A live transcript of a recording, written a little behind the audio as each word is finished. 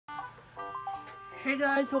Hey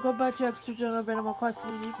guys, welcome back to Extra Journal of Animal Quest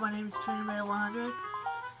Leaf. My name is TrainerMan100.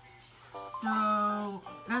 So,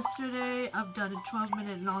 yesterday I've done a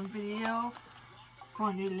 12-minute long video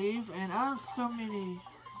for New Leaf, and I have so many.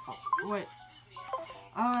 Oh, wait,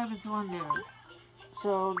 I have this one there.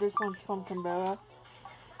 So, this one's from Canberra.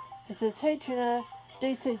 It says, "Hey Trina,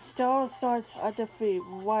 they say star starts at the feet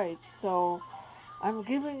white, so I'm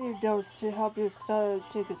giving you those to help your star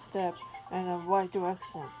take a step in the right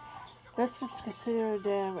direction. Let's just consider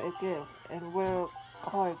them a gift, and we'll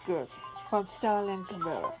call it good." From Starling,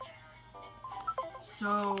 Canberra.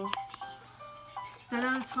 So,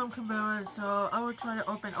 that is from Canberra, so I will try to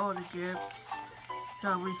open all the gifts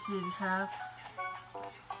that we see in half.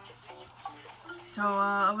 So,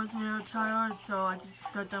 I was really tired, so I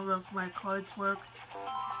just got done with my college work,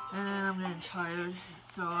 and then I'm getting tired.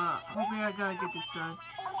 So, hopefully I gotta get this done.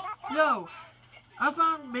 Yo! I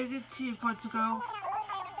found Mega Tea months ago.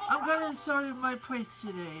 I'm gonna show you my place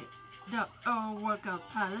today. The Workout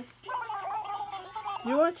Palace.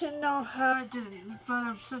 You want to know how I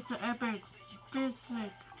develop such an epic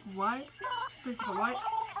physical white?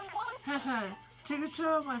 Haha, take a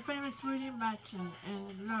tour of my famous reading mansion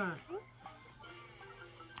and learn.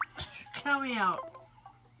 Count me out.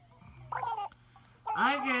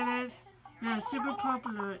 I get it. They're super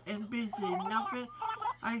popular and busy. Nothing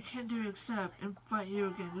I can do except invite you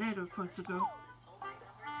again later, months ago.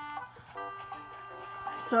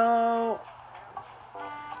 So,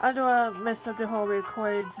 I know I messed up the whole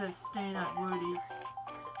recording just staying at Rudy's.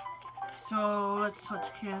 So, let's touch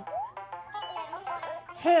again.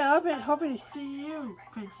 Hey, I've been hoping to see you,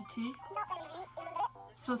 Fancy T.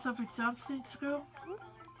 So, something's up since ago?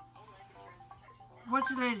 What's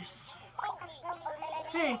the latest?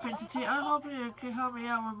 Hey, Fancy T, I'm hoping you can help me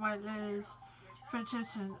out with my latest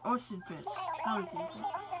friendships and ocean fish. That was easy.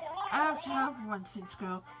 I have to have one since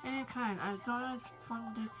ago. Any kind, as long as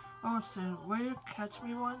from the ocean. Will you catch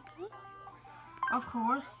me one? Of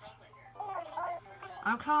course.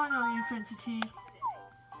 I'm counting on you, Fancy T.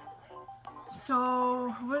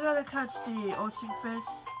 So, we're gonna catch the ocean fish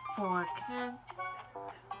for Ken.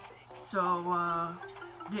 So,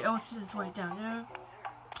 the ocean is right down there.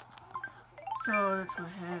 So, let's go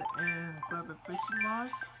ahead and grab a fishing rod.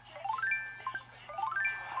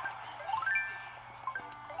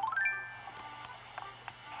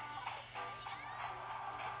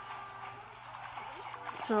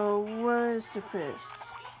 So, where is the fish?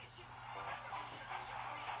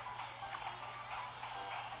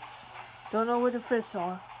 Don't know where the fish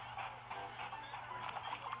are.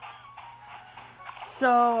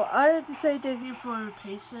 So, I have to say thank you for your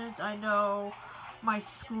patience. I know my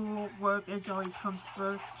school work always comes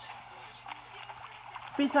first.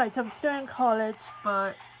 Besides, I'm still in college,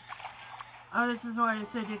 but I just wanted to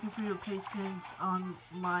say thank you for your patience on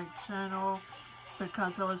my channel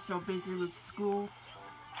because I was so busy with school.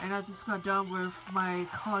 And I just got done with my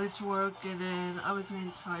college work, and then I was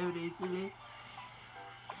getting tired easily.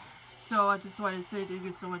 So I just wanted to say thank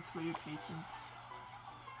you so much for your patience.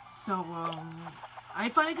 So, I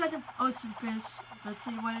finally got the ocean fish. Let's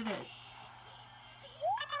see what it is.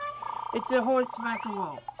 It's a horse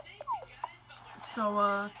mackerel. So,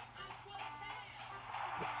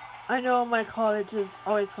 I know my college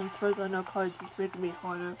always comes first. I know college is making me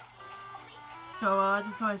harder. So, I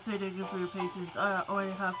just want to say thank you for your patience. I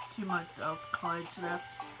only have 2 months of college left.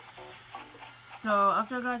 So,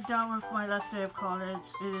 after I got done with my last day of college,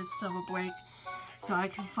 it is summer break. So, I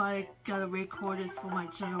can finally get a record this for my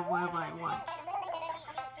channel wherever I want.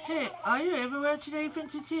 Hey, are you everywhere today,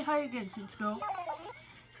 Fancy T? How you getting since go?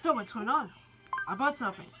 So, what's going on? I bought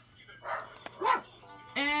something.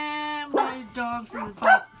 And my dogs are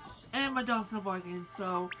barking,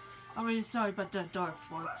 so I'm really sorry about that dog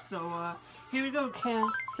bark. So, here we go, Ken.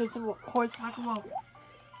 Here's some horse mackerel.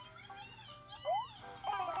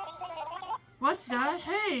 What's that?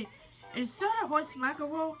 Hey, is that a horse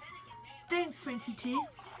mackerel? Thanks, Fancy T.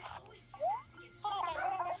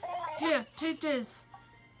 Here, take this.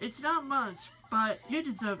 It's not much, but you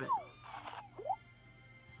deserve it.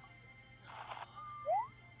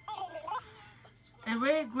 A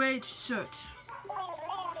really great shirt.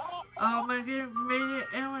 Oh my god, made it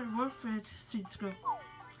anyone worth it since go.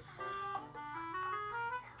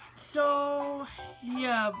 So,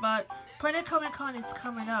 yeah, but Planet Comic Con is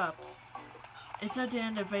coming up. It's at the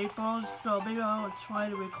end of April, so maybe I'll try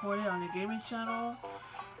to record it on the gaming channel.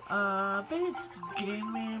 Maybe it's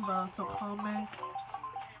gaming, but also comic,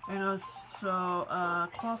 and also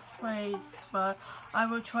cosplays, but I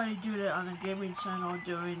will try to do that on the gaming channel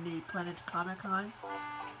during the Planet Comic Con.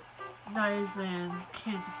 That is in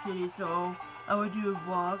Kansas City, so I will do a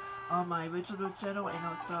vlog on my original channel and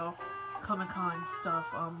also Comic-Con stuff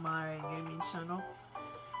on my gaming channel.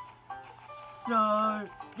 So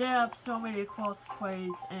they have so many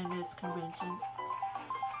cosplays in this convention.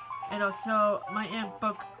 And also my aunt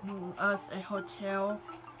booked us a hotel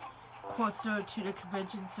closer to the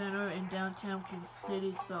convention center in downtown Kansas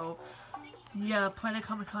City. So yeah, Planet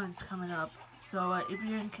Comic-Con is coming up. So if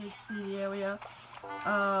you're in Kansas City area,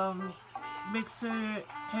 make sure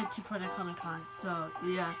head to Planet Comic-Con. So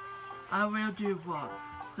yeah, I will do vlog.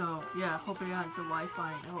 So yeah, hope it has a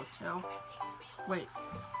Wi-Fi in the hotel. Wait.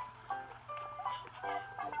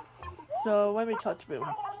 So let me talk to Boo.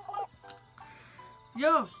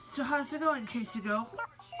 Yo, so how's it going, Casey Go?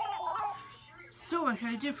 So what can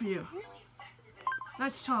I do for you?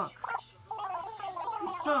 Let's talk.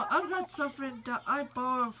 So I've got something that I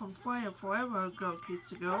borrowed from Freya forever ago,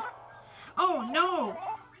 Casey Go. Oh no!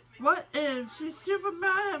 What if she's super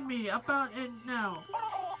mad at me about it now?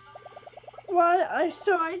 What? I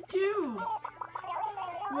do.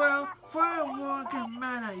 Well, Freya won't get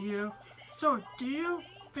mad at you. So do you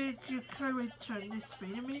think you can return this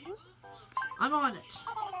thing to me? I'm on it.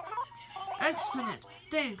 Excellent.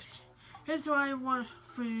 Thanks. Here's what I want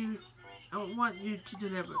for you. I want you to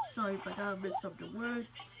deliver. Sorry if I messed up the words.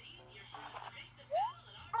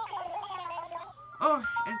 Oh,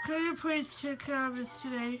 and could you please take care of this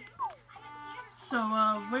today? So,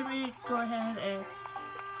 let me go ahead and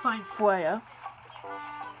find Freya.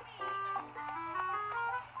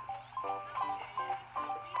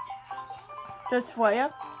 There's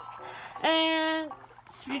Freya. And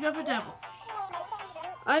speak of the devil.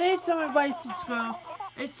 I need some advice, girl.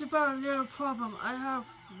 It's about a little problem I have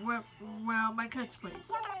with, well, my cat's place.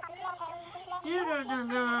 You know the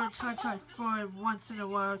little touch I find once in a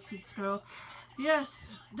while, Seeds Girl. Yes,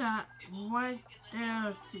 that right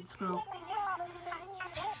there, Seeds Girl.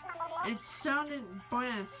 It sounded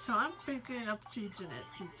bland, so I'm thinking of changing it,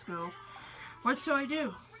 Seeds Girl. What should I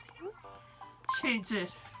do? Change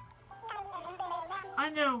it. I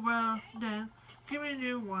know, well, then, give me a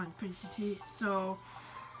new one, Princey T. So,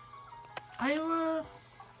 I will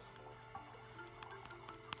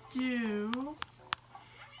do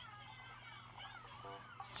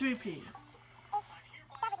 3P.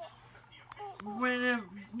 When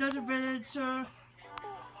another villager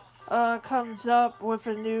comes up with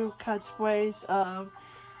a new catchphrase,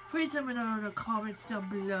 please let me know in the comments down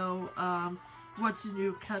below what's the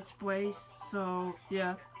new catchphrase. So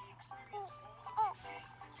yeah.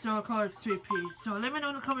 So I'll call it 3P. So let me know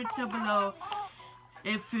in the comments down below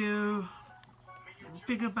if you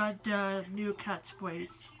think about the new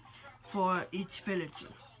catchphrase for each villager.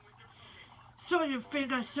 So you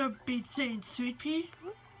think I should be saying 3P?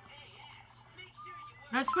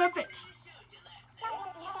 That's perfect.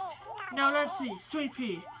 Now let's see,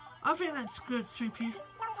 3P. I think that's good, 3P.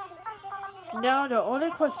 Now the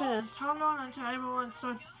only question is how long until everyone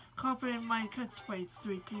starts copying my catchphrase,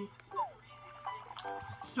 3P.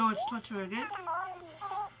 So let's talk to her again.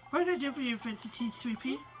 What can I do for you, Fancy T,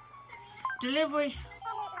 3P? Delivery.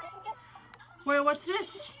 Well, what's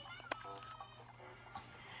this?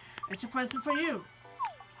 It's a present for you.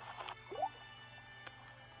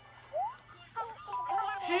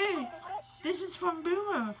 Hey, this is from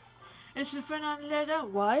Boomer. It's a friend on letter.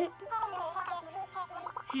 What?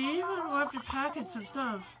 He even wrapped the packets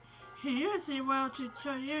himself. He usually well to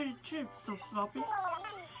tell you the truth, so sloppy.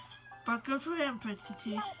 But good for him, Princey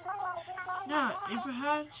T. Now, if you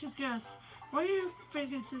had to guess, what do you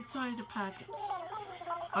think is inside the packet?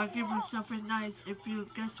 I'll give you something nice if you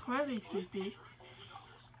guess correctly, CP.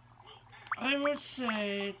 I would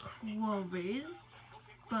say clothing,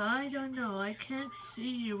 but I don't know. I can't see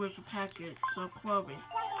you with a packet, so clothing.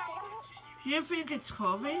 You think it's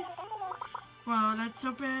clothing? Well, let's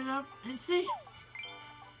open it up and see.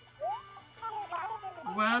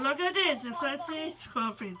 Well, look at this. It's actually it's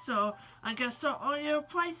clothing, so I guess so on your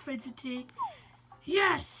price, Fancy T.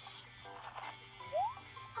 Yes!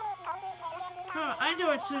 I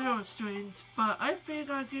know it's a little strange, but I think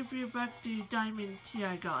I'll give you back the diamond tea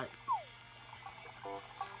I got.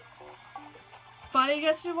 But I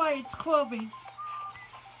guess you're right, it's clothing.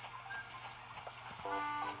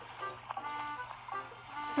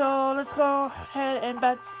 So let's go ahead and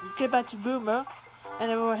get back to Boomer, and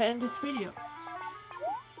then we'll end this video.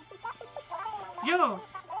 Yo,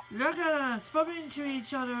 look at us bumping into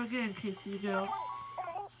each other again, Casey girl.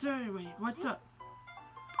 So anyway, what's up?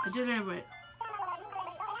 I delivered it.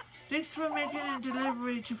 Thanks for making a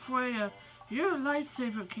delivery to Freya. You're a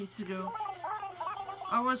lifesaver, Casey girl.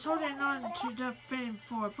 I was holding on to that thing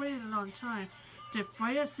for a pretty long time. Did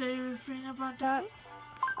Freya say anything about that?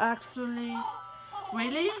 Actually,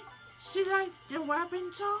 really? See, like the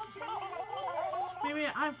weapon top? Maybe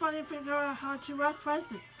I finally figure out how to wrap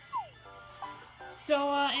presents.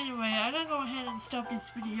 So anyway, I'm gonna go ahead and stop this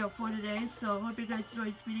video for today. So hope you guys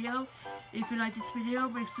enjoyed this video. If you like this video,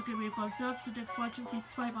 make sure to give me a thumbs up. So thanks for watching.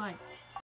 Peace. Bye bye.